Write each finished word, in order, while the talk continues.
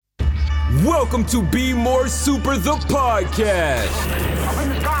Welcome to Be More Super, the podcast. Up in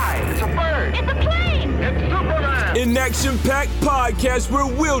the sky, it's a bird. It's a plane. It's Superman. An action-packed podcast where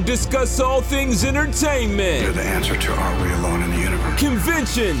we'll discuss all things entertainment. You're the answer to are we alone in the universe?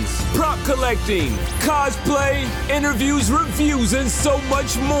 Conventions, prop collecting, cosplay, interviews, reviews, and so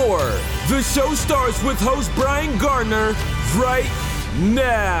much more. The show starts with host Brian Gardner right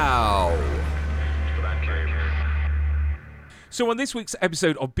now. So on this week's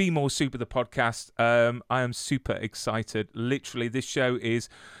episode of Be More Super, the podcast, I am super excited. Literally, this show is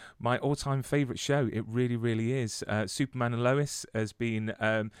my all-time favourite show. It really, really is. Superman and Lois has been,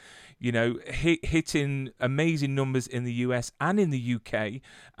 hitting amazing numbers in the US and in the UK.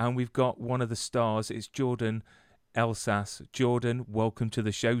 And we've got one of the stars. It's Jordan Elsass. Jordan, welcome to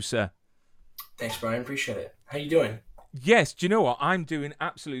the show, sir. Thanks, Brian. Appreciate it. How you doing? Yes, do you know what? I'm doing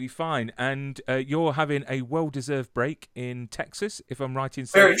absolutely fine. And you're having a well-deserved break in Texas, if I'm right in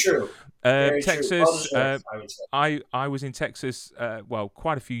saying. Very true. Very Texas, true. I would say. I was in Texas,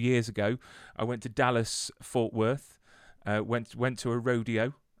 quite a few years ago. I went to Dallas, Fort Worth, went to a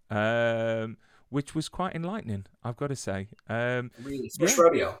rodeo, which was quite enlightening, I've got to say. Really? First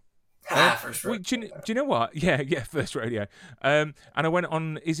rodeo. First rodeo. Do you know what? Yeah, first rodeo. And I went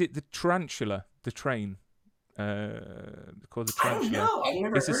on, is it the Tarantula, the train? Called the Tarantula. I don't know. I've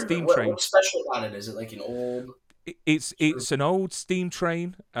never it's heard a steam of it. train. What's special about it? Is it like an old? It's an old steam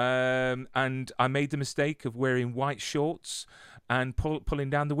train, and I made the mistake of wearing white shorts and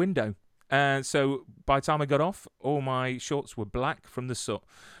pulling down the window. And so by the time I got off, all my shorts were black from the soot.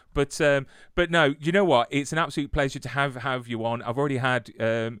 But no, you know what? It's an absolute pleasure to have you on. I've already had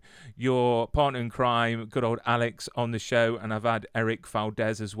your partner in crime, good old Alex, on the show, and I've had Eric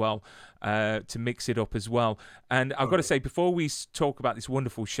Valdez as well to mix it up as well. And I've got to say, before we talk about this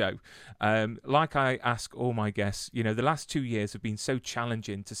wonderful show, like I ask all my guests, the last 2 years have been so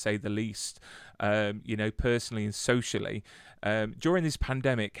challenging, to say the least, personally and socially. During this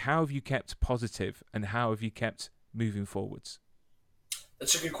pandemic, how have you kept positive and how have you kept moving forwards?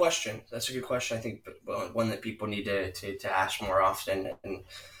 That's a good question. I think one that people need to ask more often. And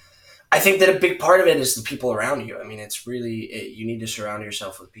I think that a big part of it is the people around you. I mean, it's really, you need to surround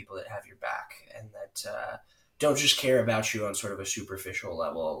yourself with people that have your back and that don't just care about you on sort of a superficial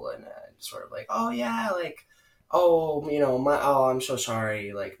level and sort of like, oh yeah, like, I'm so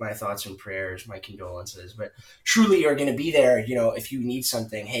sorry, like my thoughts and prayers, my condolences, but truly you're going to be there. If you need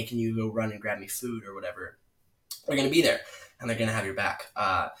something, hey, can you go run and grab me food or whatever? They're going to be there. And they're going to have your back.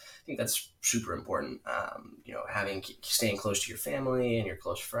 I think that's super important. Staying close to your family and your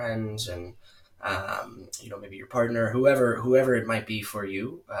close friends, and maybe your partner, whoever it might be for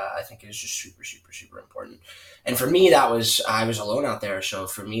you. I think is just super, super, super important. And for me, I was alone out there, so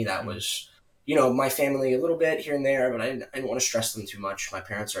for me that was, my family a little bit here and there, but I didn't want to stress them too much. My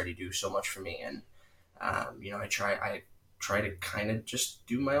parents already do so much for me, and I try to kind of just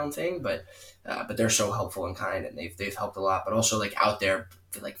do my own thing, but they're so helpful and kind, and they've helped a lot. But also like out there,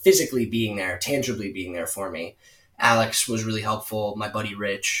 like physically being there, tangibly being there for me. Alex was really helpful. My buddy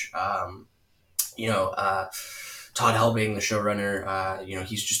Rich, Todd Helbing, the showrunner,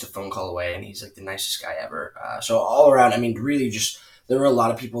 he's just a phone call away, and he's like the nicest guy ever. So all around, I mean, really just there were a lot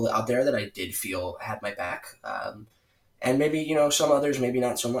of people out there that I did feel had my back. And maybe, some others, maybe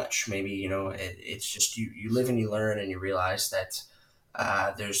not so much. Maybe, it's just you live and you learn and you realize that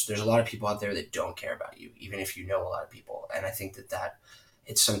there's a lot of people out there that don't care about you, even if you know a lot of people. And I think that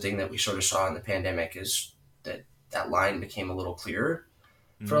it's something that we sort of saw in the pandemic is that line became a little clearer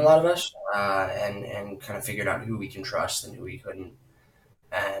for a lot of us and kind of figured out who we can trust and who we couldn't.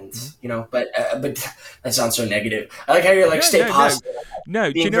 And, but that sounds so negative. I like how you're like, stay positive. No,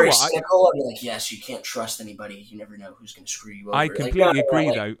 being do you know very what? cynical and like, yes, you can't trust anybody. You never know who's going to screw you over. I completely agree,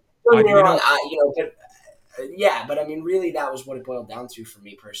 though. But I mean, really, that was what it boiled down to for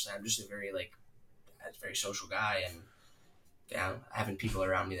me personally. I'm just a very social guy, and having people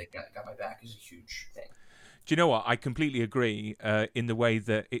around me that got my back is a huge thing. Do you know what? I completely agree in the way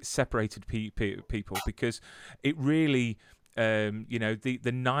that it separated people, because it really,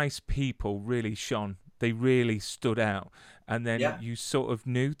 the nice people really shone. They really stood out. And then you sort of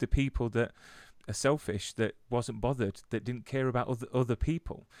knew the people that are selfish, that wasn't bothered, that didn't care about other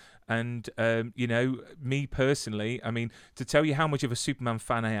people. And, me personally, I mean, to tell you how much of a Superman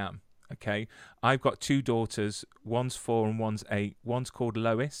fan I am, okay, I've got 2 daughters, one's 4 and one's 8. One's called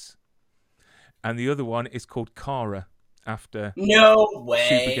Lois, and the other one is called Kara, after No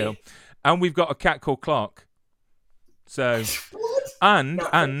way. Supergirl. And we've got a cat called Clark. So, and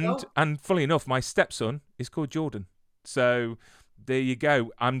fully enough, my stepson is called Jordan. So There you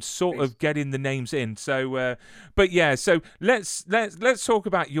go. I'm sort of getting the names in. So, but yeah. So let's talk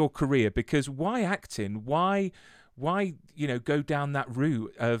about your career, because why acting? Why go down that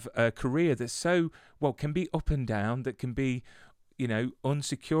route of a career that's so can be up and down, that can be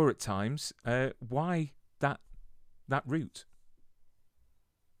unsecure at times. Why that route?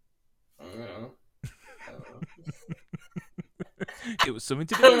 I don't know. It was something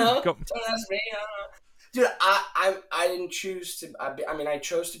to do. I don't know. Don't ask me. I don't know. Dude, I didn't choose to. I mean, I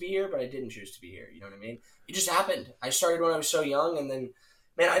chose to be here, but I didn't choose to be here. You know what I mean? It just happened. I started when I was so young, and then,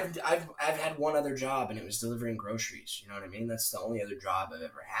 man, I've had one other job, and it was delivering groceries. You know what I mean? That's the only other job I've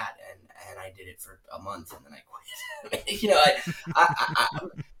ever had, and I did it for a month, and then I quit.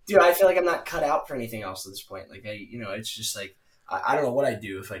 Dude, I feel like I'm not cut out for anything else at this point. Like it's just like I don't know what I'd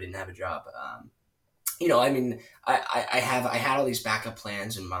do if I didn't have a job. I mean, I had all these backup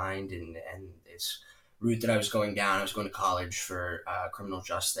plans in mind, and this route that I was going down. I was going to college for criminal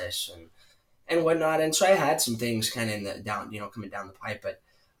justice and whatnot, and so I had some things kind of in the down, coming down the pipe. But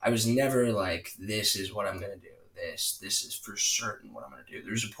I was never like, this is what I'm gonna do. This is for certain what I'm gonna do. There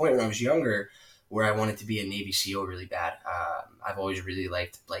was a point when I was younger where I wanted to be a Navy SEAL really bad. I've always really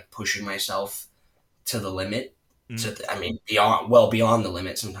liked pushing myself to the limit. So beyond the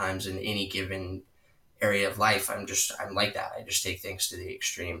limit sometimes in any given area of life. I'm like that. I just take things to the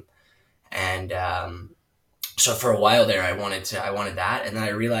extreme. And so for a while there, I wanted that, and then I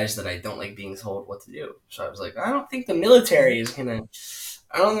realized that I don't like being told what to do. So I was like, I don't think the military is gonna.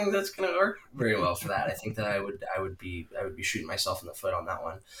 I don't think that's gonna work very well for that. I think that I would be shooting myself in the foot on that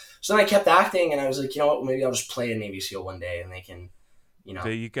one. So then I kept acting, and I was like, you know what? Maybe I'll just play a Navy SEAL one day, and they can,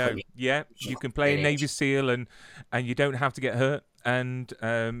 There you go. Yeah, you can play a Navy SEAL, and you don't have to get hurt, and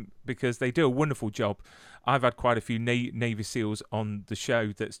because they do a wonderful job. I've had quite a few Navy SEALs on the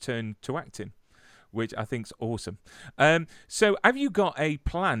show that's turned to acting, which I think's awesome. So have you got a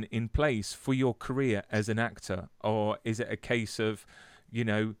plan in place for your career as an actor, or is it a case of, you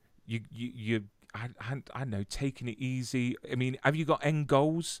I don't know, taking it easy? I mean, have you got end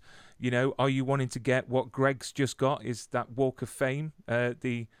goals? Are you wanting to get what Greg's just got? Is that Walk of Fame,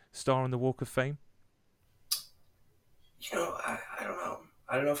 the star on the Walk of Fame? I don't know.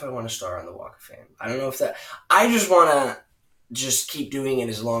 I don't know if I want to star on the Walk of Fame. I don't know if that. I just want to just keep doing it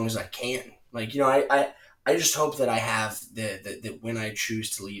as long as I can. Like, I just hope that I have that when I choose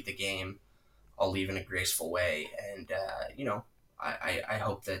to leave the game, I'll leave in a graceful way. And, I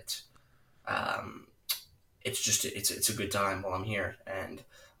hope that it's a good time while I'm here. And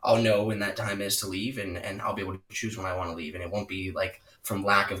I'll know when that time is to leave, and I'll be able to choose when I want to leave. And it won't be like from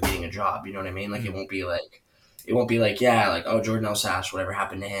lack of getting a job. You know what I mean? Like, it won't be like, oh, Jordan Elsass, whatever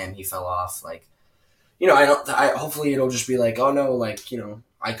happened to him, he fell off. Like, hopefully it'll just be like, oh no, like,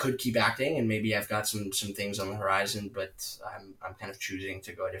 I could keep acting, and maybe I've got some things on the horizon, but I'm kind of choosing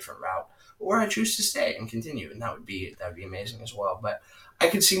to go a different route, or I choose to stay and continue, and that would be amazing as well. But I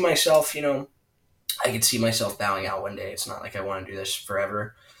could see myself, bowing out one day. It's not like I want to do this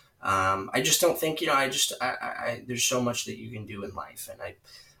forever. I just don't think, I there's so much that you can do in life, and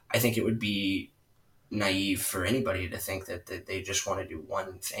I think it would be naive for anybody to think that they just want to do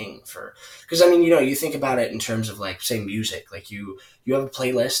one thing because you think about it in terms of, like, say, music. Like, you have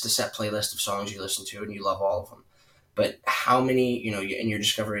a set playlist of songs you listen to, and you love all of them, but how many, and you're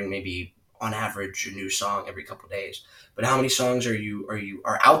discovering maybe on average a new song every couple of days, but how many songs are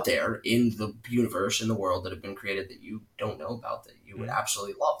out there in the universe, in the world, that have been created that you don't know about, that you would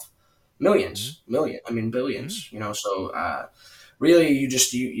absolutely love? Billions. So really,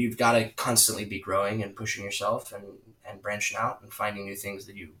 you've got to constantly be growing and pushing yourself and branching out and finding new things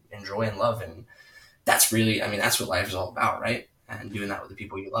that you enjoy and love. And that's really, that's what life is all about, right? And doing that with the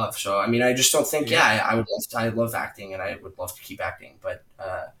people you love. So, I just don't think, I love acting, and I would love to keep acting, but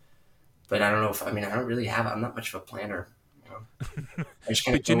I don't know if, I don't really I'm not much of a planner, I just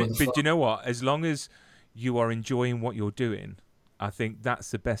kind of go with the flow. But you know what? As long as you are enjoying what you're doing, I think that's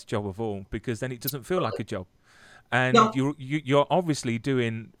the best job of all, because then it doesn't feel like a job. And you're obviously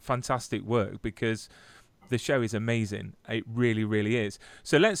doing fantastic work, because the show is amazing. It really, really is.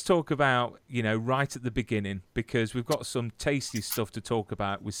 So let's talk about, right at the beginning, because we've got some tasty stuff to talk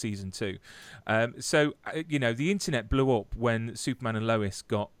about with season 2. So the internet blew up when Superman and Lois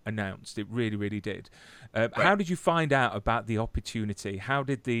got announced. It really, really did. How did you find out about the opportunity? How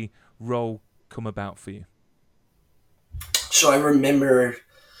did the role come about for you? So I remember,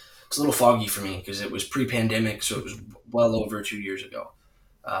 it's a little foggy for me because it was pre-pandemic, so it was well over 2 years ago,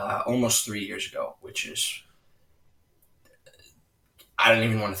 almost 3 years ago, which is, I don't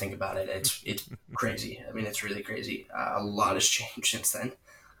even want to think about it. It's crazy. It's really crazy. A lot has changed since then.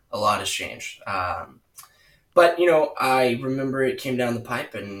 A lot has changed. But, I remember it came down the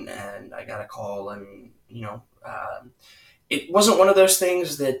pipe, and I got a call, and, it wasn't one of those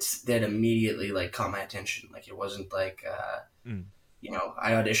things that immediately like caught my attention. Like it wasn't like, Mm.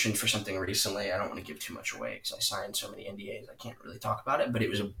 I auditioned for something recently. I don't want to give too much away because I signed so many NDAs. I can't really talk about it, but it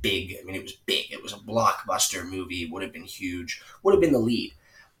was big. It was big. It was a blockbuster movie. Would have been huge. Would have been the lead.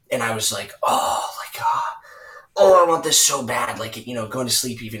 And I was like, oh my God. Oh, I want this so bad. Like, going to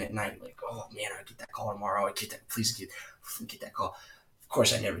sleep even at night. Like, oh man, I get that call tomorrow. Please get that call. Of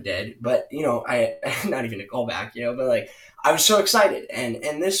course I never did, but I not even a call back, but like I was so excited,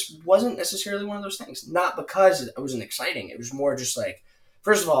 and this wasn't necessarily one of those things. Not because it wasn't exciting. It was more just like,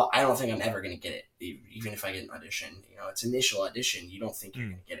 first of all, I don't think I'm ever going to get it, even if I get an audition. It's initial audition. You don't think you're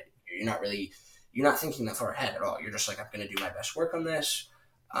going to get it. You're not thinking that far ahead at all. You're just like, I'm going to do my best work on this.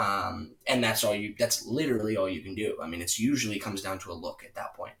 And that's literally all you can do. It's usually comes down to a look at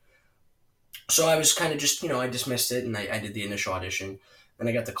that point. So I was kind of just, I dismissed it, and I did the initial audition. Then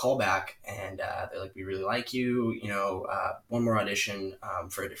I got the call back, and they're like, we really like you, one more audition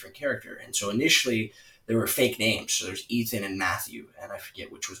for a different character. And so initially there were fake names. So there's Ethan and Matthew, and I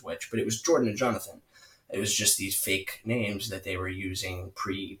forget which was which, but it was Jordan and Jonathan. It was just these fake names that they were using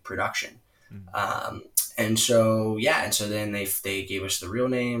pre-production. And so then they gave us the real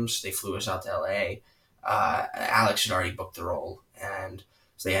names. They flew us out to LA. Alex had already booked the role, and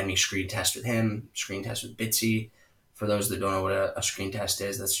so they had me screen test with him, screen test with Bitsy. For those that don't know what a screen test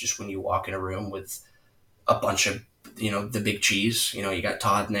is, that's just when you walk in a room with a bunch of, the big cheese. You got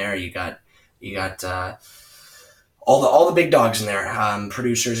Todd in there, you got all the big dogs in there,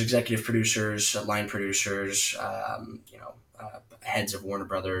 producers, executive producers, line producers, heads of Warner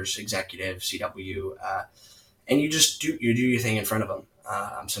Brothers, executive, CW, and you just do your thing in front of them.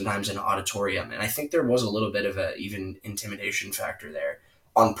 Sometimes in an auditorium, and I think there was a little bit of a even intimidation factor there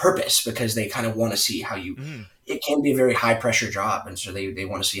on purpose, because they kind of want to see how you. It can be a very high pressure job, and so they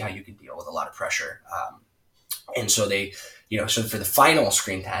want to see how you can deal with a lot of pressure. And so they, so for the final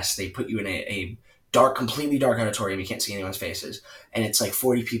screen test, they put you in a completely dark auditorium. You can't see anyone's faces, and it's like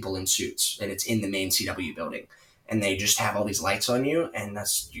 40 people in suits, and it's in the main CW building, and they just have all these lights on you, and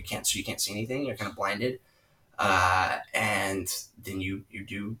you can't see anything. You're kind of blinded. And then you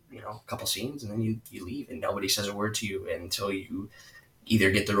do, a couple scenes, and then you leave, and nobody says a word to you until you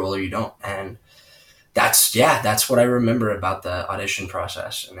either get the role or you don't. And that's what I remember about the audition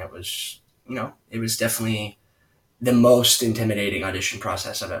process. And it was definitely the most intimidating audition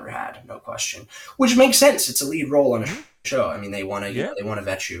process I've ever had. No question, which makes sense. It's a lead role on a show. They want to, they want to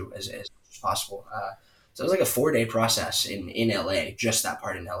vet you as much as possible. So it was like a 4-day process in LA, just that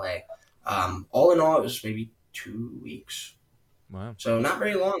part in LA. All in all, it was maybe 2 weeks. Wow. So not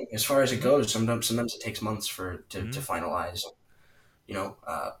very long as far as it goes. Sometimes it takes months to finalize,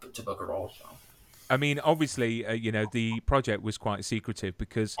 to book a role. So. Obviously, the project was quite secretive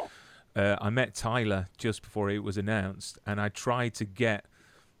because I met Tyler just before it was announced, and I tried to get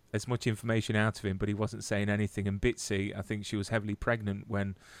as much information out of him, but he wasn't saying anything. And Bitsy, I think she was heavily pregnant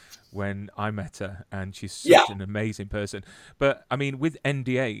when I met her, and she's such an amazing person. But with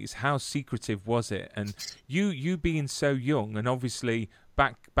NDAs, how secretive was it? And you being so young, and obviously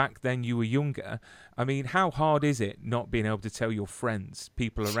back then you were younger. How hard is it not being able to tell your friends,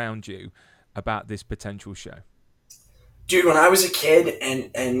 people around you, about this potential show? Dude, when I was a kid,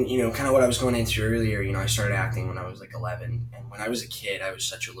 and kind of what I was going into earlier, I started acting when I was like 11, and when I was a kid, I was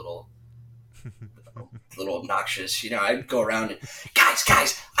such a little obnoxious. I'd go around and, guys,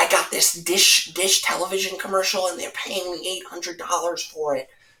 I got this dish television commercial, and they're paying me $800 for it.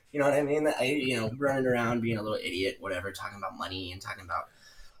 You know what I mean? Running around being a little idiot, whatever, talking about money and talking about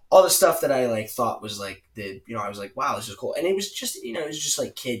all the stuff that I like thought was like I was like, wow, this is cool. And it was just, it was just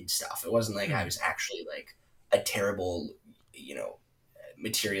like kid stuff. It wasn't like I was actually like a terrible,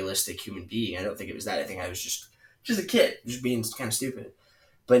 materialistic human being. I don't think it was that. I think I was just a kid, just being kind of stupid.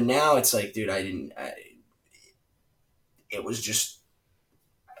 But now it's like, dude,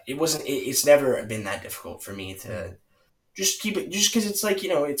 it's never been that difficult for me to just keep it, just because it's like,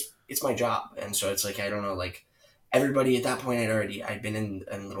 it's my job. And so it's like, I don't know, like everybody at that point, I'd been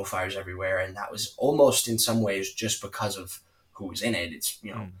in Little Fires Everywhere. And that was almost in some ways just because of who was in it. It's,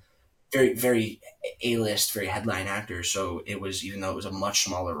 very, very A-list, very headline actors. So it was, even though it was a much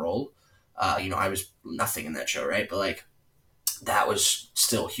smaller role, I was nothing in that show, right? But like, that was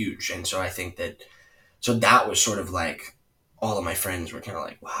still huge. And so I think that was sort of like, all of my friends were kind of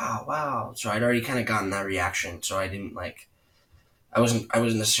like, wow. So I'd already kind of gotten that reaction. So I didn't like, I wasn't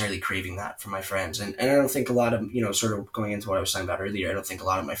necessarily craving that from my friends. And I don't think a lot of, sort of going into what I was talking about earlier, I don't think a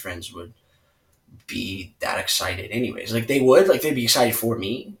lot of my friends be that excited anyways. Like they would, like they'd be excited for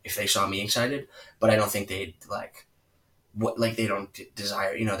me if they saw me excited, but I don't think they'd like what, like they don't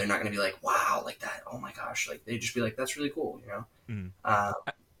desire, you know, they're not going to be like, wow, like that. Oh my gosh. Like they'd just be like, that's really cool. You know?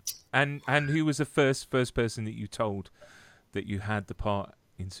 Mm. And who was the first person that you told that you had the part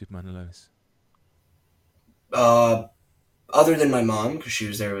in Superman and Lois? Other than my mom, because she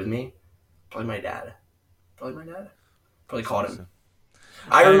was there with me, probably my dad. Probably called him.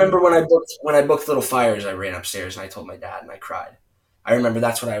 I remember when I booked Little Fires, I ran upstairs and I told my dad and I cried. I remember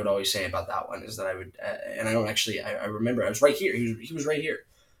that's what I would always say about that one is that I would, and I don't actually, I remember I was right here. He was right here,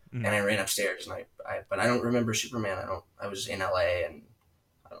 and I ran upstairs and but I don't remember Superman. I was in LA and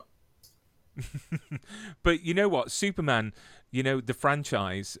I don't. But you know what, Superman, you know, the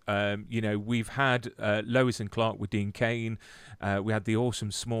franchise, you know, we've had Lois and Clark with Dean Cain, we had the awesome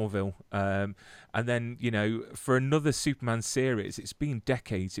Smallville, and then, you know, for another Superman series, it's been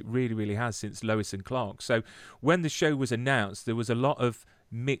decades, it really, really has, since Lois and Clark. So when the show was announced, there was a lot of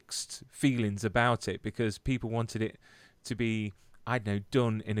mixed feelings about it because people wanted it to be, I don't know,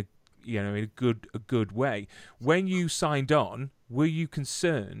 done in a good way. When you signed on, were you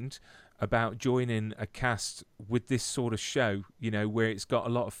concerned about joining a cast with this sort of show, you know, where it's got a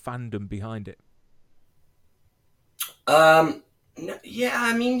lot of fandom behind it? Yeah,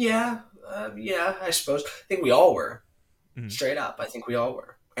 I mean, yeah, I suppose. I think we all were, straight up. I think we all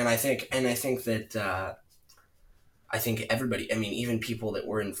were, and I think that I think everybody. I mean, even people that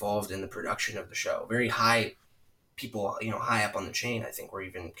were involved in the production of the show, very high people, you know, high up on the chain, I think were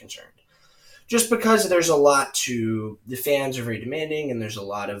even concerned, just because there's a lot to the fans are very demanding, and there's a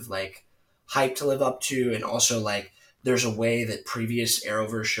lot of like hype to live up to, and also like there's a way that previous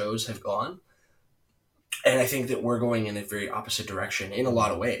Arrowverse shows have gone. And I think that we're going in a very opposite direction in a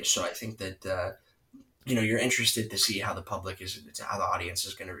lot of ways. So I think that, you know, you're interested to see how the how the audience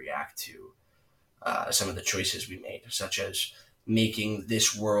is going to react to some of the choices we made, such as making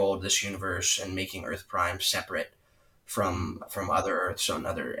this world, this universe, and making Earth Prime separate from other Earths on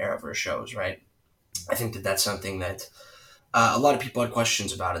other Arrowverse shows, right? I think that that's something that a lot of people had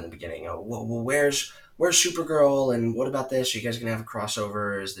questions about in the beginning. Oh, well, where's Supergirl, and what about this? Are you guys going to have a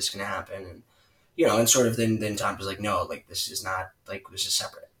crossover? Is this going to happen? And you know, and sort of then Tom was like, no, like this is not, like this is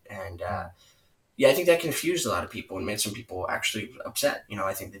separate. And yeah, I think that confused a lot of people and made some people actually upset. You know,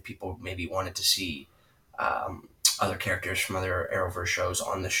 I think that people maybe wanted to see other characters from other Arrowverse shows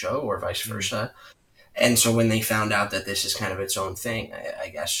on the show or vice versa. And so when they found out that this is kind of its own thing, I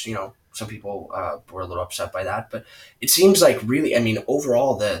guess, you know, some people were a little upset by that. But it seems like really, I mean,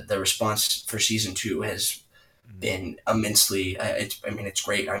 overall, the response for season 2 has been immensely. It's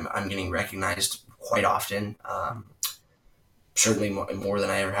great. I'm getting recognized quite often, certainly more than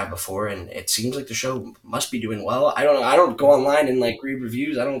I ever have before, and it seems like the show must be doing well. I don't know. I don't go online and like read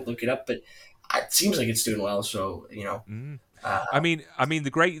reviews. I don't look it up, but it seems like it's doing well. So you know. I mean, the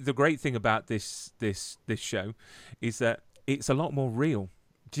great thing about this show is that it's a lot more real.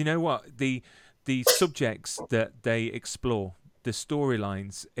 Do you know what the subjects that they explore, the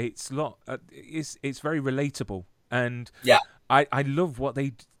storylines? It's very relatable, and yeah, I love what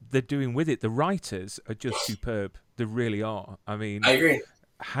they're doing with it. The writers are just superb. They really are. I mean, I agree.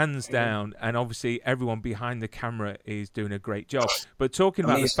 Hands down, and obviously everyone behind the camera is doing a great job. But talking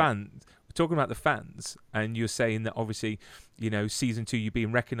about the fans, and you're saying that obviously, you know, season 2 you're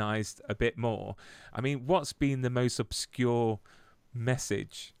being recognised a bit more. I mean, what's been the most obscure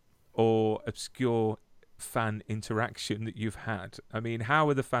message or obscure fan interaction that you've had? I mean, how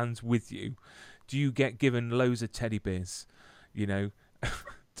are the fans with you? Do you get given loads of teddy bears, you know,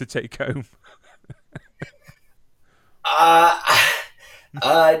 to take home?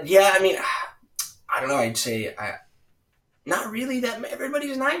 Yeah, I mean, I don't know. I'd say not really that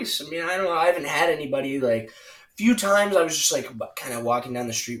everybody's nice. I mean, I don't know. I haven't had anybody like few times I was just like kind of walking down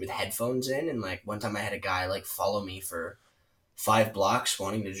the street with headphones in, and like one time I had a guy like follow me for 5 blocks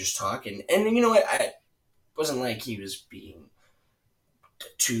wanting to just talk, and you know, I wasn't like he was being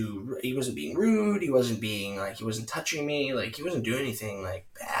he wasn't being rude, he wasn't being like, he wasn't touching me, like he wasn't doing anything like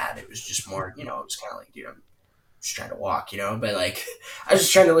bad. It was just more, you know, it was kind of like, dude, I'm just trying to walk, you know, but like I was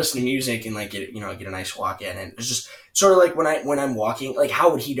just trying to listen to music and like get a nice walk in, and it was just sort of like when I'm walking, like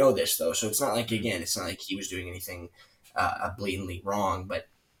how would he know this though? So it's not like, again, it's not like he was doing anything blatantly wrong, but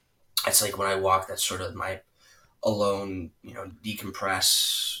it's like when I walk, that's sort of my alone, you know,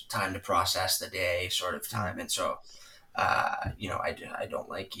 decompress time to process the day sort of time. And so you know, I don't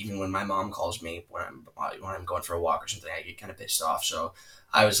like, even when my mom calls me when I'm going for a walk or something, I get kind of pissed off. So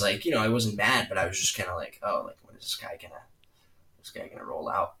I was like, you know, I wasn't mad, but I was just kind of like, oh, like when is this guy gonna roll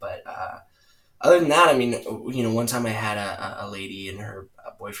out? But other than that, I mean, you know, one time I had a lady and her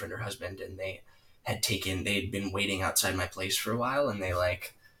boyfriend or husband, and they they'd been waiting outside my place for a while, and they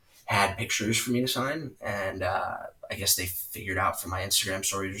like had pictures for me to sign, and I guess they figured out from my Instagram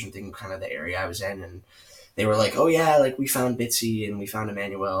stories or something kind of the area I was in, and they were like, "Oh yeah, like we found Bitsy and we found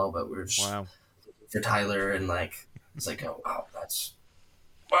Emmanuel, but we're just Wow. for Tyler," and like it's like, "Oh wow, that's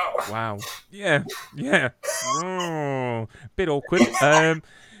Wow. Yeah. Yeah. Oh, bit awkward.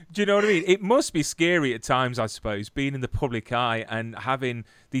 Do you know what I mean? It must be scary at times, I suppose, being in the public eye and having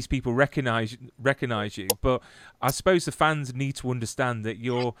these people recognize you. But I suppose the fans need to understand that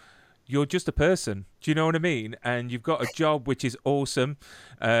you're just a person. Do you know what I mean? And you've got a job which is awesome.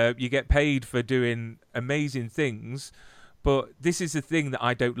 You get paid for doing amazing things. But this is the thing that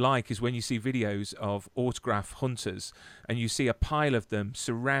I don't like, is when you see videos of autograph hunters and you see a pile of them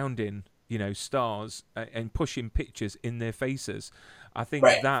surrounding, stars and pushing pictures in their faces. I think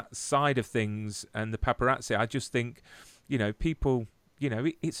Right. that side of things and the paparazzi, I just think, people,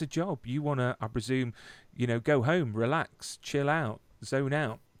 it's a job. You want to, I presume, go home, relax, chill out, zone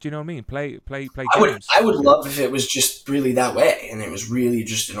out. Do you know what I mean? Play games. I would love if it was just really that way, and it was really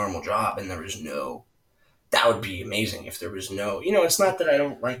just a normal job, and there was no. That would be amazing if there was no. It's not that I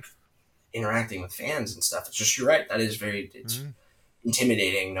don't like interacting with fans and stuff. It's just, you're right. That is it's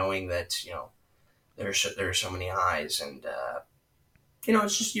intimidating knowing that there are so many eyes, and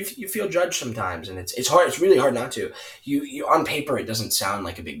it's just you feel judged sometimes, and it's hard. It's really hard not to. You on paper, it doesn't sound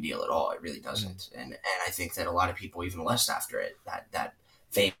like a big deal at all. It really doesn't, and I think that a lot of people even lust after it. That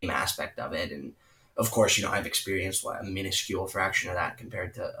fame aspect of it, and of course, I've experienced a minuscule fraction of that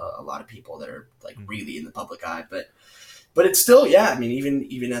compared to a lot of people that are like really in the public eye. But it's still, yeah. I mean,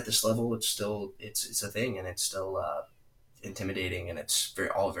 even at this level, it's still it's a thing, and it's still intimidating, and it's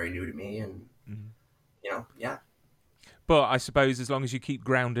all very new to me, and yeah. But I suppose as long as you keep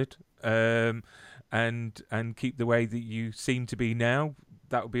grounded, and keep the way that you seem to be now,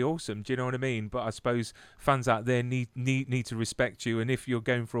 that would be awesome. Do you know what I mean? But I suppose fans out there need to respect you, and if you're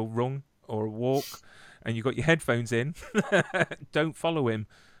going for a run or a walk and you've got your headphones in, don't follow him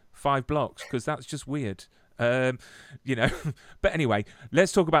 5 blocks, because that's just weird. But anyway,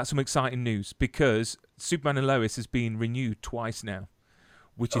 let's talk about some exciting news, because Superman and Lois has been renewed twice now,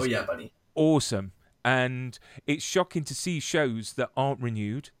 which is yeah, buddy. awesome. And it's shocking to see shows that aren't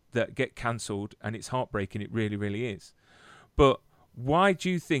renewed that get cancelled, and it's heartbreaking. It really, really is. But why do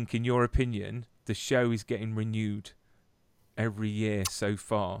you think, in your opinion, the show is getting renewed every year so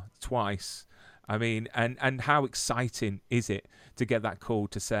far, twice? I mean, and how exciting is it to get that call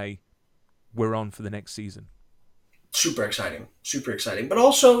to say we're on for the next season? Super exciting. But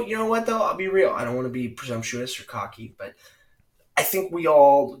also, you know what though? I'll be real. I don't want to be presumptuous or cocky, but I think we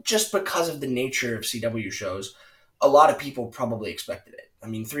all, just because of the nature of CW shows, a lot of people probably expected it. I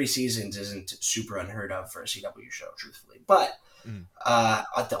mean, 3 seasons isn't super unheard of for a CW show, truthfully. But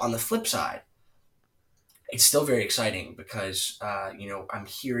on the flip side, it's still very exciting because I'm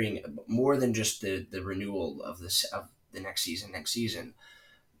hearing more than just the renewal of the next season.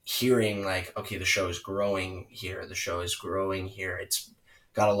 Hearing like, okay, the show is growing here. It's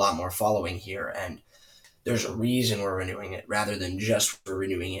got a lot more following here, and there's a reason we're renewing it rather than just we're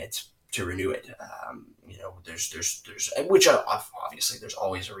renewing it to renew it. There's which obviously there's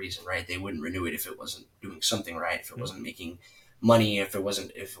always a reason, right? They wouldn't renew it if it wasn't doing something right, if it wasn't making money, if it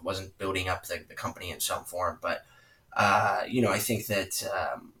wasn't building up the company in some form. But I think that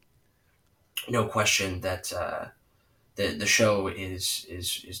no question that the show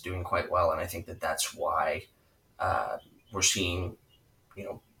is doing quite well, and I think that that's why we're seeing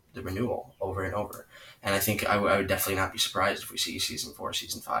the renewal over and over. And I think I would definitely not be surprised if we see season 4,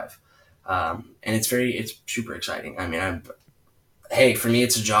 season 5. And it's super exciting. I mean, for me,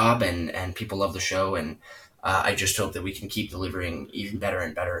 it's a job, and people love the show, and I just hope that we can keep delivering even better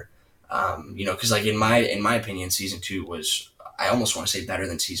and better. Because like in my opinion, season 2 was, I almost want to say, better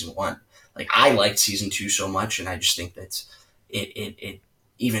than season 1. Like, I liked season 2 so much, and I just think that it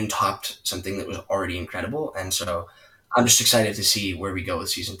even topped something that was already incredible. And so I'm just excited to see where we go with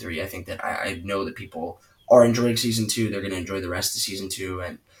season 3. I think that I know that people are enjoying season 2. They're going to enjoy the rest of season 2,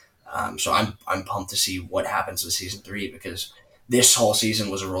 and so I'm pumped to see what happens with season 3, because this whole season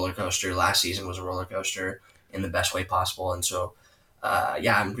was a roller coaster. Last season was a roller coaster in the best way possible, and so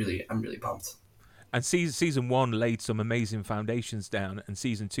I'm really pumped. And season 1 laid some amazing foundations down, and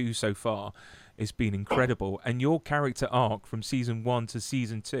season 2 so far has been incredible. And your character arc from season 1 to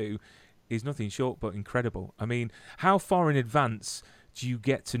season 2 is nothing short but incredible. I mean, how far in advance do you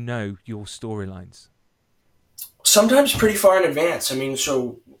get to know your storylines? Sometimes pretty far in advance. I mean,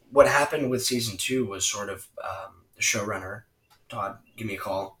 so what happened with season 2 was sort of the showrunner, Todd, gave me a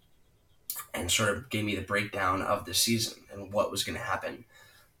call and sort of gave me the breakdown of the season and what was going to happen.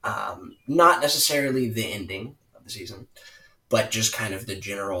 Not necessarily the ending of the season, but just kind of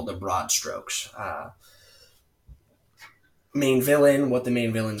the broad strokes. Main villain, what the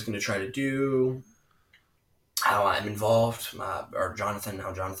main villain's going to try to do, how I'm involved, or Jonathan,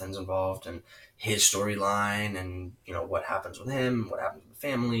 how Jonathan's involved, and his storyline, and what happens with him, what happens with the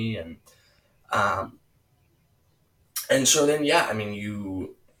family, and so then I mean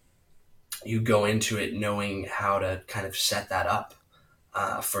you go into it knowing how to kind of set that up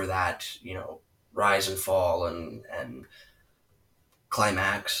for that rise and fall and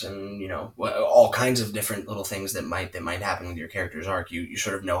climax, and all kinds of different little things that might happen with your character's arc. You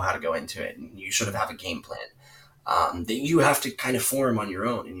sort of know how to go into it, and you sort of have a game plan that you have to kind of form on your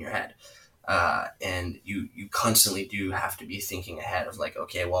own in your head. And you constantly do have to be thinking ahead of like,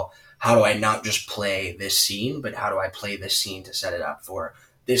 okay, well, how do I not just play this scene, but how do I play this scene to set it up for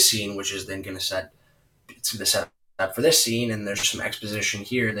this scene, which is then going to set up for this scene, and there's some exposition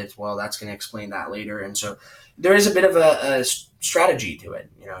here that's going to explain that later, and so there is a bit of a strategy to it.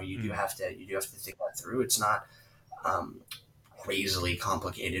 You do have to think that through. It's not crazily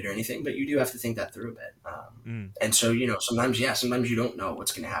complicated or anything, but you do have to think that through a bit. And so sometimes you don't know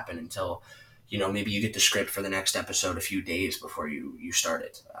what's going to happen until maybe you get the script for the next episode a few days before you start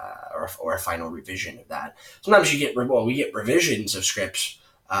it, or a final revision of that. Sometimes we get revisions of scripts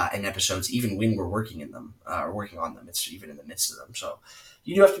and episodes even when we're working on them. It's even in the midst of them. So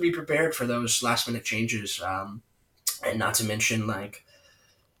you do have to be prepared for those last minute changes, and not to mention like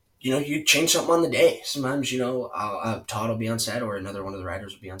you change something on the day. Sometimes Todd will be on set, or another one of the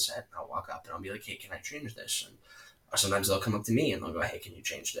writers will be on set, and I'll walk up and I'll be like, hey, can I change this? And sometimes they'll come up to me and they'll go, hey, can you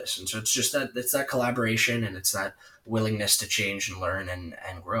change this? And so it's just that collaboration, and it's that willingness to change and learn and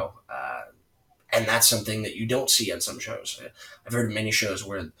grow. And that's something that you don't see on some shows. I've heard of many shows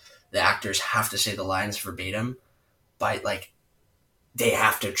where the actors have to say the lines verbatim, but like they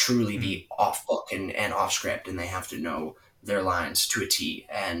have to truly be off book and off script, and they have to know their lines to a T.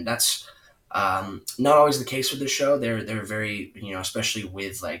 And that's not always the case with the show. They're very, especially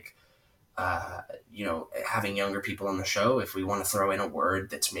with like, having younger people on the show, if we want to throw in a word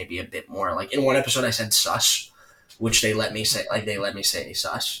that's maybe a bit more like, in one episode I said sus, which they let me say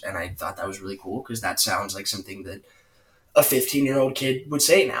sus, and I thought that was really cool because that sounds like something that a 15-year-old kid would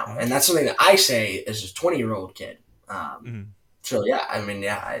say now, and that's something that I say as a 20-year-old kid. So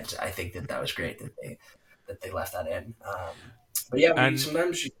I think that was great that they left that in. But yeah,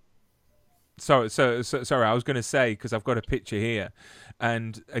 sometimes. Sorry, I was going to say, because I've got a picture here,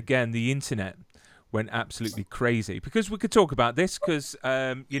 and again, the internet went absolutely crazy, because we could talk about this, because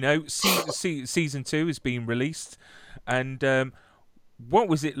season 2 is being released, and what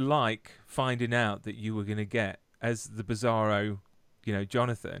was it like finding out that you were going to get, as the Bizarro,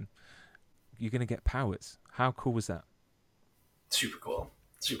 Jonathan, you're going to get powers? How cool was that? Super cool.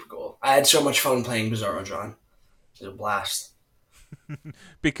 I had so much fun playing Bizarro John. It was a blast.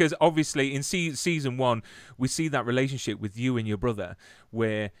 Because obviously in season 1 we see that relationship with you and your brother,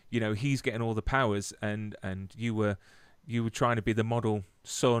 where he's getting all the powers, and you were trying to be the model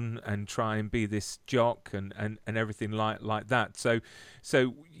son and try and be this jock and everything like that. So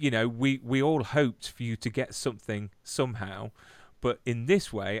we all hoped for you to get something somehow, but in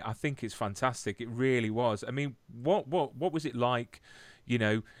this way I think it's fantastic. It really was. I mean, what was it like,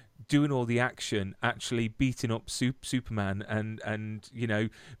 doing all the action, actually beating up Superman, and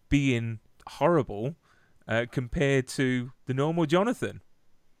being horrible compared to the normal Jonathan?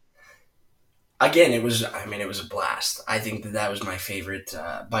 Again, it was a blast. I think that was my favorite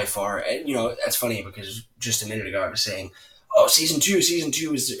by far. And, that's funny because just a minute ago I was saying, oh, season two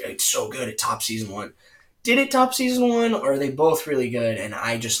is so good. It topped season 1. Did it top season 1, or are they both really good? And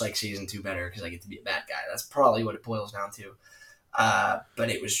I just like season 2 better because I get to be a bad guy. That's probably what it boils down to. But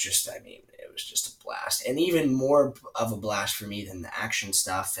it was just a blast, and even more of a blast for me than the action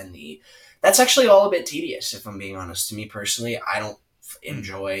stuff. And that's actually all a bit tedious, if I'm being honest. To me personally, I don't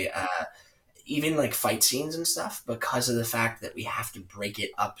enjoy even like fight scenes and stuff, because of the fact that we have to break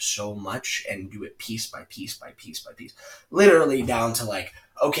it up so much and do it piece by piece by piece by piece, literally down to like,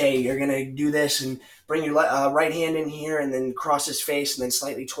 okay, you're gonna do this and bring your right hand in here and then cross his face and then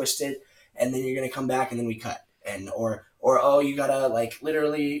slightly twist it, and then you're gonna come back and then we cut, and or oh, you gotta like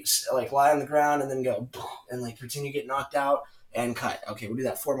literally like lie on the ground and then go and like pretend you get knocked out and cut. Okay, we'll do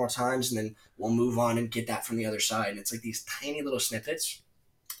that 4 more times and then we'll move on and get that from the other side. And it's like these tiny little snippets,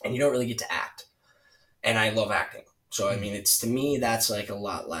 and you don't really get to act. And I love acting. So, I mean, to me, that's like a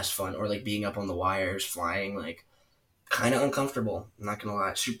lot less fun. Or like being up on the wires, flying, like kind of uncomfortable. I'm not going to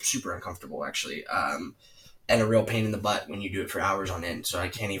lie. Super, super uncomfortable, actually. And a real pain in the butt when you do it for hours on end. So I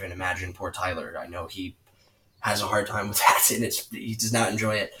can't even imagine poor Tyler. I know he has a hard time with that, and he does not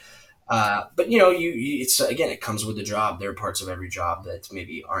enjoy it. But it's again, it comes with the job. There are parts of every job that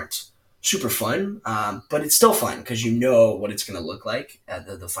maybe aren't super fun, but it's still fun because you know what it's going to look like at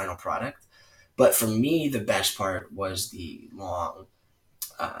the final product. But for me, the best part was the long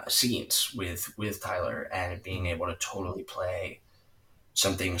scenes with Tyler and being able to totally play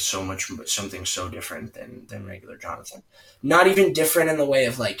something so different than regular Jonathan. Not even different in the way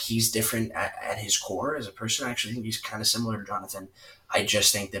of like he's different at his core as a person. I actually think he's kind of similar to Jonathan. I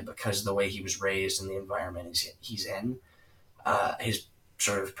just think that because of the way he was raised and the environment he's in, his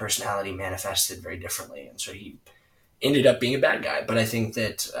sort of personality manifested very differently, and so he ended up being a bad guy. But I think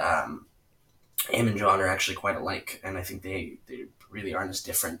that him and John are actually quite alike, and I think they really aren't as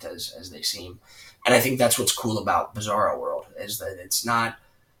different as they seem. And I think that's what's cool about Bizarro World is that it's not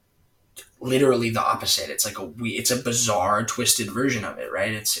literally the opposite. It's like it's a bizarre, twisted version of it,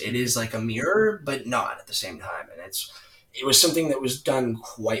 right? It is like a mirror, but not at the same time. And it was something that was done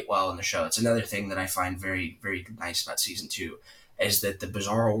quite well in the show. It's another thing that I find very, very nice about season 2 is that the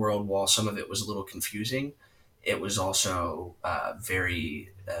Bizarro World, while some of it was a little confusing, it was also very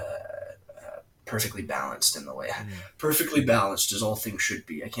perfectly balanced in the way. Perfectly balanced as all things should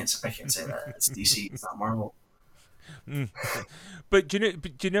be. I can't say that. It's DC. It's not Marvel. But do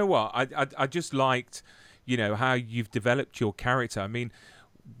you know what? I just liked, how you've developed your character. I mean,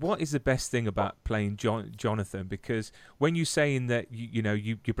 what is the best thing about playing Jonathan? Because when you're saying that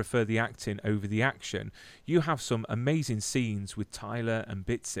you prefer the acting over the action, you have some amazing scenes with Tyler and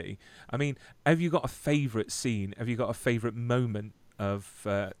Bitsy. I mean, have you got a favourite scene? Have you got a favourite moment of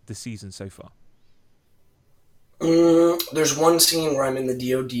the season so far? There's one scene where I'm in the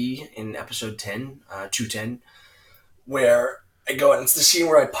DOD in episode 10, 210, where I go, and it's the scene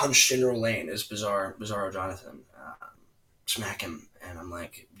where I punched General Lane as Bizarro Jonathan, smack him, and I'm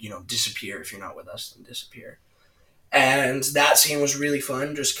like, disappear if you're not with us, then disappear. And that scene was really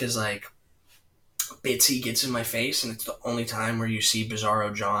fun just because, like, Bitsy gets in my face, and it's the only time where you see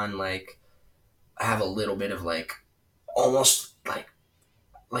Bizarro John, like, have a little bit of, like, almost,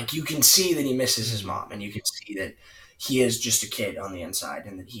 like you can see that he misses his mom, and you can see that he is just a kid on the inside,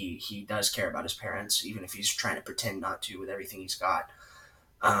 and that he does care about his parents, even if he's trying to pretend not to with everything he's got.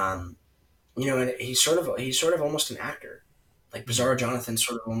 And he's sort of almost an actor. Like Bizarro Jonathan's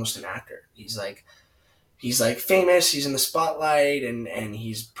sort of almost an actor. He's like famous, he's in the spotlight, and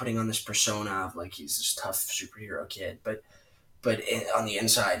he's putting on this persona of like he's this tough superhero kid, but on the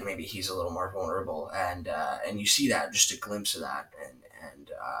inside maybe he's a little more vulnerable, and you see that, just a glimpse of that, and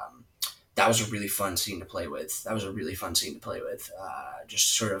that was a really fun scene to play with.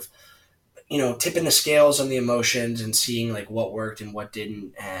 Just sort of, tipping the scales on the emotions and seeing like what worked and what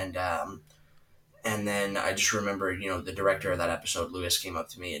didn't. And then I just remember, the director of that episode, Lewis, came up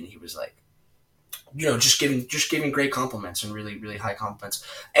to me and he was like, just giving great compliments and really, really high compliments.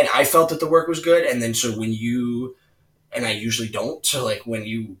 And I felt that the work was good. And then, so when and I usually don't. So like when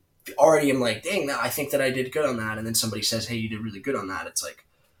you already am like, dang, I think that I did good on that. And then somebody says, hey, you did really good on that. It's like,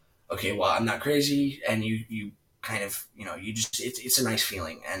 okay, well, I'm not crazy. And you kind of, it's a nice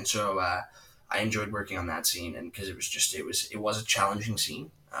feeling. And so I enjoyed working on that scene. And because it was a challenging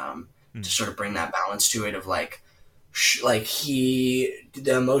scene to sort of bring that balance to it of like the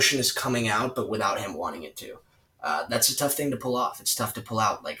emotion is coming out, but without him wanting it to. That's a tough thing to pull off. It's tough to pull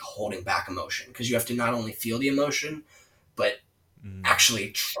out, like holding back emotion, because you have to not only feel the emotion, but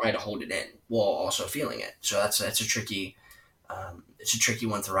actually try to hold it in while also feeling it. So that's a tricky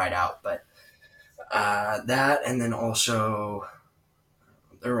one to ride out. But that, and then also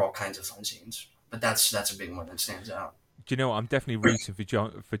there are all kinds of fun scenes, but that's a big one that stands out. Do you know what? I'm definitely rooting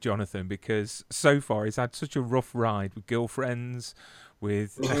for Jonathan, because so far he's had such a rough ride with girlfriends,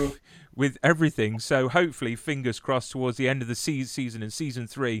 with everything. So hopefully, fingers crossed, towards the end of the season in season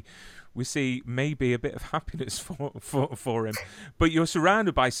 3, we see maybe a bit of happiness for him. But you're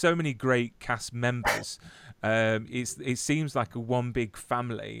surrounded by so many great cast members. It seems like a one big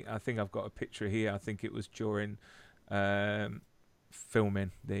family. I think I've got a picture here. I think it was during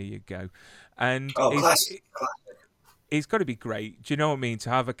filming. There you go. And it's got to be great. Do you know what I mean? To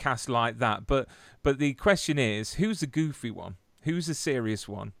have a cast like that. But the question is, who's the goofy one? Who's the serious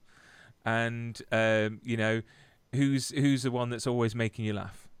one? And who's the one that's always making you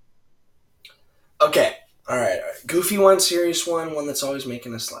laugh? Okay. All right. Goofy one, serious one that's always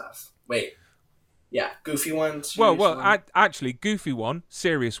making us laugh. Wait. Yeah, goofy one, serious one. Actually, goofy one,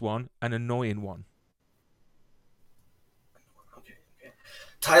 serious one, and annoying one. Okay.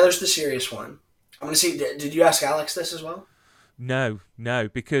 Tyler's the serious one. I'm going to see, did you ask Alex this as well? No,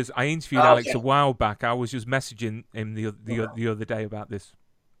 because I interviewed Alex a while back. I was just messaging him the other day about this.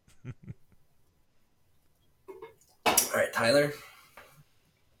 All right, Tyler.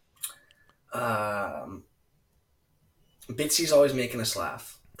 Bitsy's always making us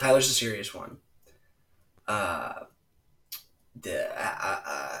laugh. Tyler's a serious one.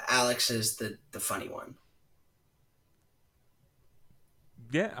 Alex is the funny one.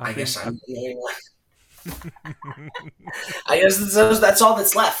 Yeah, I guess I'm the only one. I guess that's all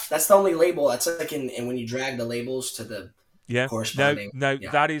that's left. That's the only label. That's like in when you drag the labels to the corresponding. No,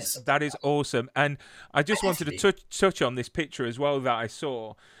 that is awesome. And I just wanted to touch on this picture as well that I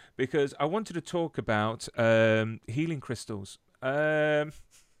saw, because I wanted to talk about healing crystals.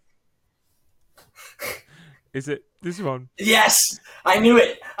 Is it this one? Yes, I knew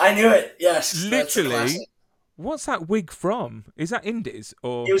it. Yes, literally. What's that wig from? Is that Indy's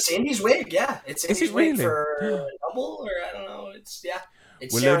or? It was Indy's wig. Yeah, it's Indy's wig really? for Double, or I don't know. It's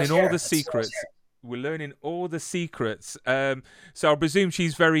We're learning all the secrets. We're learning all the secrets. So I presume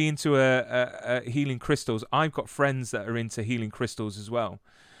she's very into healing crystals. I've got friends that are into healing crystals as well,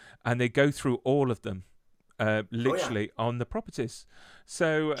 and they go through all of them, literally on the properties.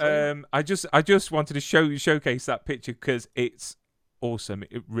 So I just wanted to showcase that picture because it's awesome.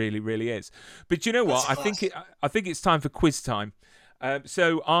 It really, really is. But you know what? I think it's time for quiz time.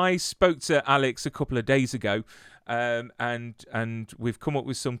 So I spoke to Alex a couple of days ago, and we've come up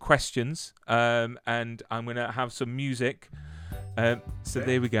with some questions, and I'm going to have some music. So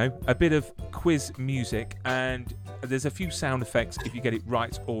there we go. A bit of quiz music, and there's a few sound effects if you get it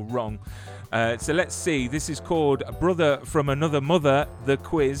right or wrong. So let's see. This is called Brother from Another Mother, the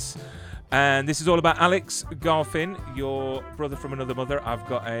quiz. And this is all about Alex Garfin, your brother from another mother. I've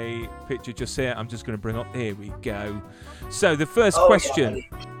got a picture just here. I'm just going to bring up. Here we go. So the first question.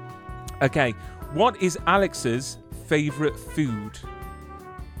 Yeah. Okay. What is Alex's favourite food?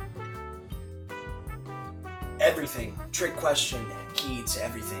 Everything. Trick question. Key to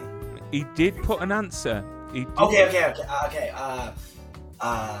everything. He did put an answer. Okay.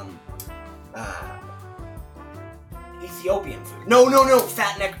 Ethiopian food. No.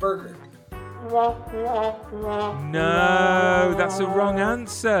 Fat neck burger. No, that's the wrong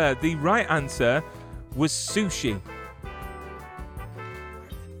answer. The right answer was sushi.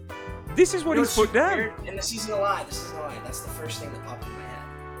 This is what he's put down. And this isn't a lie. That's the first thing that popped in my head.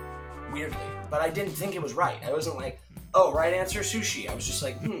 Weirdly. But I didn't think it was right. I wasn't like, oh, right answer, sushi. I was just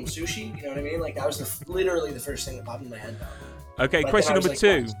like, sushi? You know what I mean? Like, that was literally the first thing that popped in my head, though. Okay, But question then I number was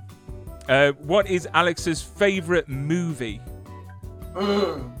 2. like, What is Alex's favourite movie?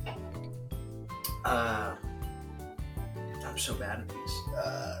 I'm so bad at these.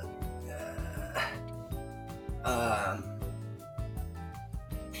 I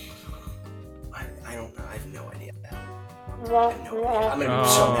don't know. I have no idea. I'm gonna be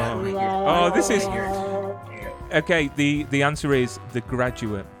so mad when I hear. Oh, this is. Here. Okay, the answer is The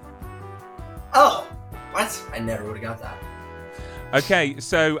Graduate. Oh, what? I never would have got that. Okay,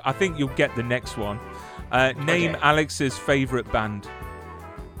 so I think you'll get the next one. Name Alex's favourite band.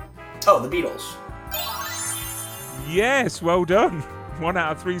 Oh, the Beatles. Yes, well done. 1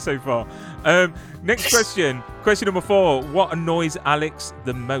 out of 3 so far. Next question. Question number 4. What annoys Alex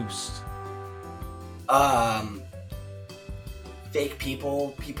the most? Fake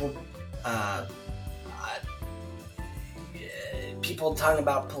people, people talking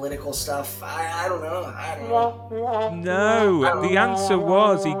about political stuff. I don't know. No, the answer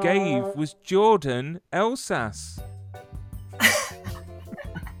he gave was Jordan Elsas.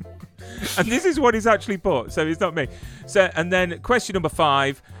 And this is what he's actually put, so it's not me. So, and then question number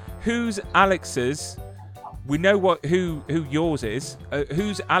 5. Who's Alex's? We know who yours is.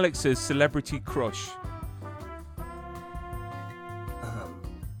 Who's Alex's celebrity crush?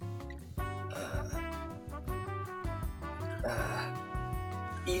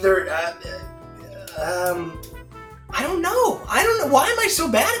 Either I don't know. Why am I so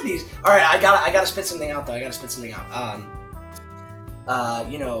bad at these? All right, I gotta spit something out though.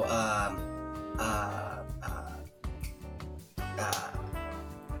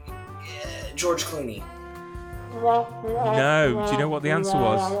 George Clooney. No. Do you know what the answer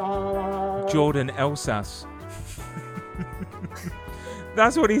was? Jordan Elsas.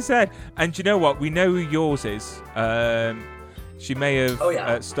 That's what he said. And do you know what? We know who yours is. She may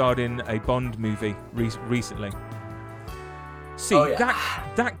have starred in a Bond movie recently. See,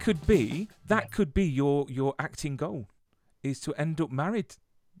 that could be your acting goal, is to end up married,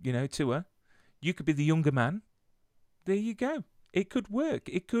 to her. You could be the younger man. There you go. It could work.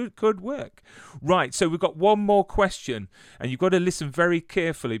 It could work. Right, so we've got one more question, and you've got to listen very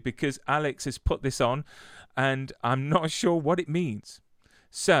carefully because Alex has put this on, and I'm not sure what it means.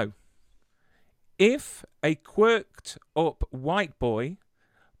 So, if a quirked up white boy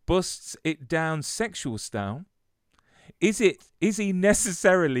busts it down sexual style, is he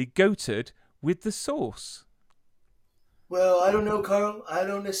necessarily goated with the sauce? Well, I don't know, Carl. I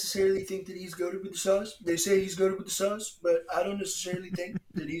don't necessarily think that he's goated with the sauce. They say he's goated with the sauce, but I don't necessarily think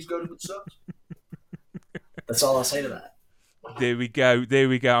that he's goated with the sauce. That's all I'll say to that. There we go.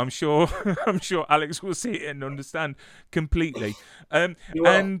 I'm sure Alex will see it and understand completely.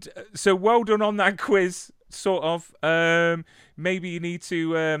 And so well done on that quiz. Sort of. Maybe you need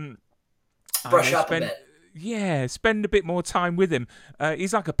to brush up a bit. Yeah, spend a bit more time with him.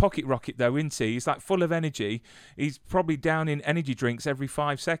 He's like a pocket rocket, though, isn't he? He's like full of energy. He's probably down in energy drinks every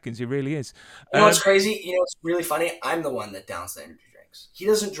 5 seconds. He really is. You know what's crazy? You know what's really funny? I'm the one that downs the energy drinks. He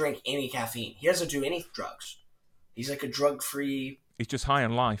doesn't drink any caffeine. He doesn't do any drugs. He's like a drug-free... He's just high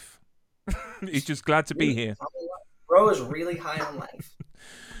on life. He's just glad to be here. Bro is really high on life.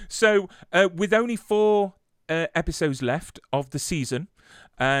 So, with only 4 episodes left of the season,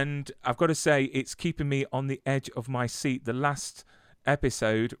 and I've got to say, it's keeping me on the edge of my seat. The last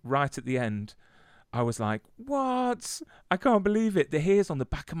episode, right at the end, I was like, what? I can't believe it. The hairs on the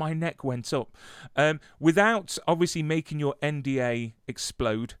back of my neck went up. Without obviously making your NDA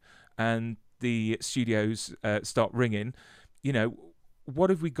explode and the studios start ringing, you know,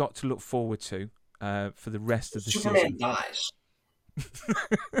 what have we got to look forward to for the rest of the Superman season? Dies.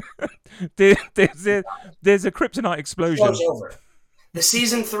 There's a kryptonite explosion. Show's over. The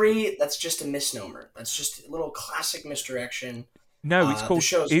season 3, that's just a misnomer. That's just a little classic misdirection. No, it's called. The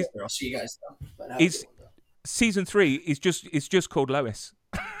show's over. I'll see you guys though. Season 3 is just called Lois.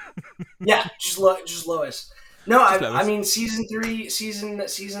 Yeah, just Lois. No, I mean season 3,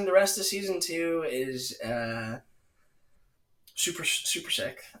 the rest of season 2 is super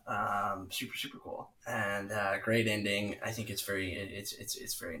sick, super cool, and great ending. I think it's very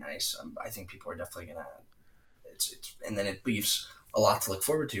nice. I think people are definitely gonna. And then it leaves a lot to look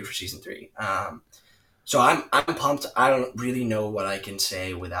forward to for season 3. So I'm pumped. I don't really know what I can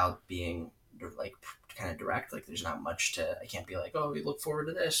say without being like kind of direct. Like there's not much I can't be like, oh, we look forward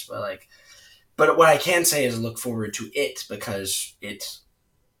to this, but what I can say is look forward to it because it,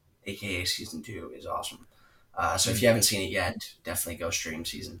 aka season 2, is awesome. So if you haven't seen it yet, definitely go stream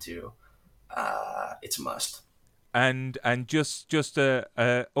season 2. It's a must. And just a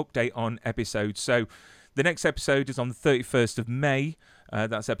update on episodes. So the next episode is on the 31st of May.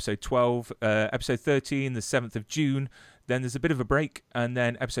 That's episode 12. Episode 13, the 7th of June. Then there's a bit of a break. And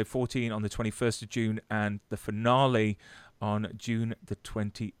then episode 14 on the 21st of June. And the finale on June the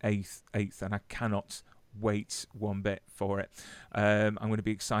 28th. And I cannot wait one bit for it. I'm going to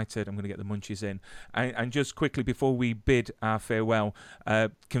be excited. I'm going to get the munchies in. And just quickly before we bid our farewell,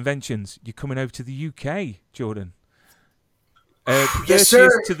 conventions. You're coming over to the UK, Jordan. Yes, sir.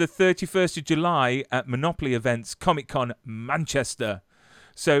 30th to the 31st of July at Monopoly Events, Comic-Con Manchester.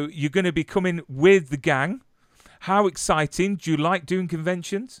 So you're going to be coming with the gang. How exciting. Do you like doing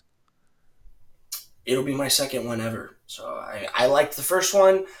conventions? It'll be my second one ever. So I liked the first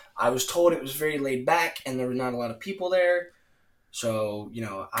one. I was told it was very laid back and there were not a lot of people there. So, you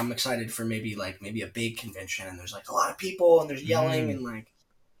know, I'm excited for maybe a big convention and there's like a lot of people and there's yelling and like,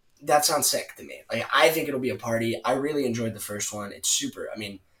 that sounds sick to me. Like, I think it'll be a party. I really enjoyed the first one. It's super. I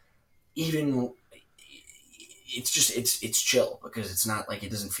mean, even it's just it's chill because it's not like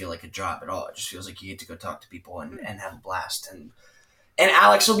it doesn't feel like a job at all. It just feels like you get to go talk to people and have a blast. And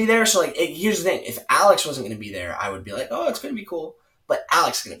Alex will be there. So like, here's the thing: if Alex wasn't going to be there, I would be like, oh, it's going to be cool. But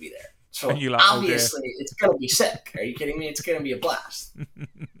Alex is going to be there, so obviously it's going to be sick. Are you kidding me? It's going to be a blast.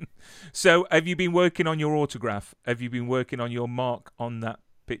 So, have you been working on your autograph? Have you been working on your mark on that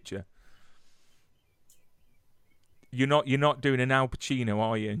picture? You're not doing an Al Pacino,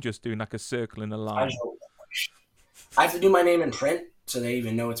 are you? And just doing like a circle and a line. I have to do my name in print so they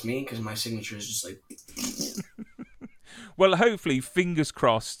even know it's me because my signature is just like. Well, hopefully, fingers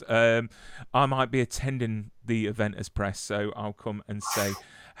crossed. I might be attending the event as press, so I'll come and say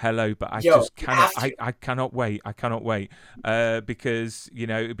hello. But I just cannot. I cannot wait. I cannot wait because you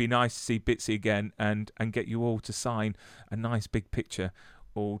know it'd be nice to see Bitsy again and get you all to sign a nice big picture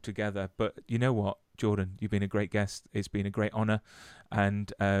all together. But you know what, Jordan, you've been a great guest. It's been a great honor,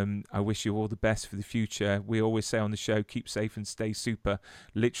 and I wish you all the best for the future. We always say on the show, keep safe and stay super.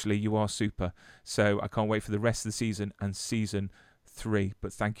 Literally, you are super. So I can't wait for the rest of the season and season 3.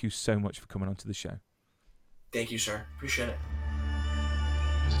 But thank you so much for coming onto the show. Thank you, sir. Appreciate it.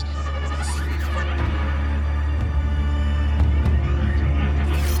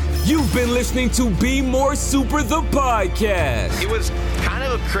 You've been listening to Be More Super, the podcast. It was kind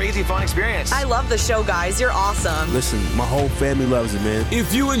of a crazy, fun experience. I love the show, guys. You're awesome. Listen, my whole family loves it, man.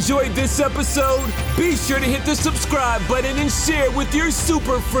 If you enjoyed this episode, be sure to hit the subscribe button and share with your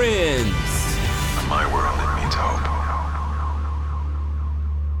super friends. In my world, it means hope.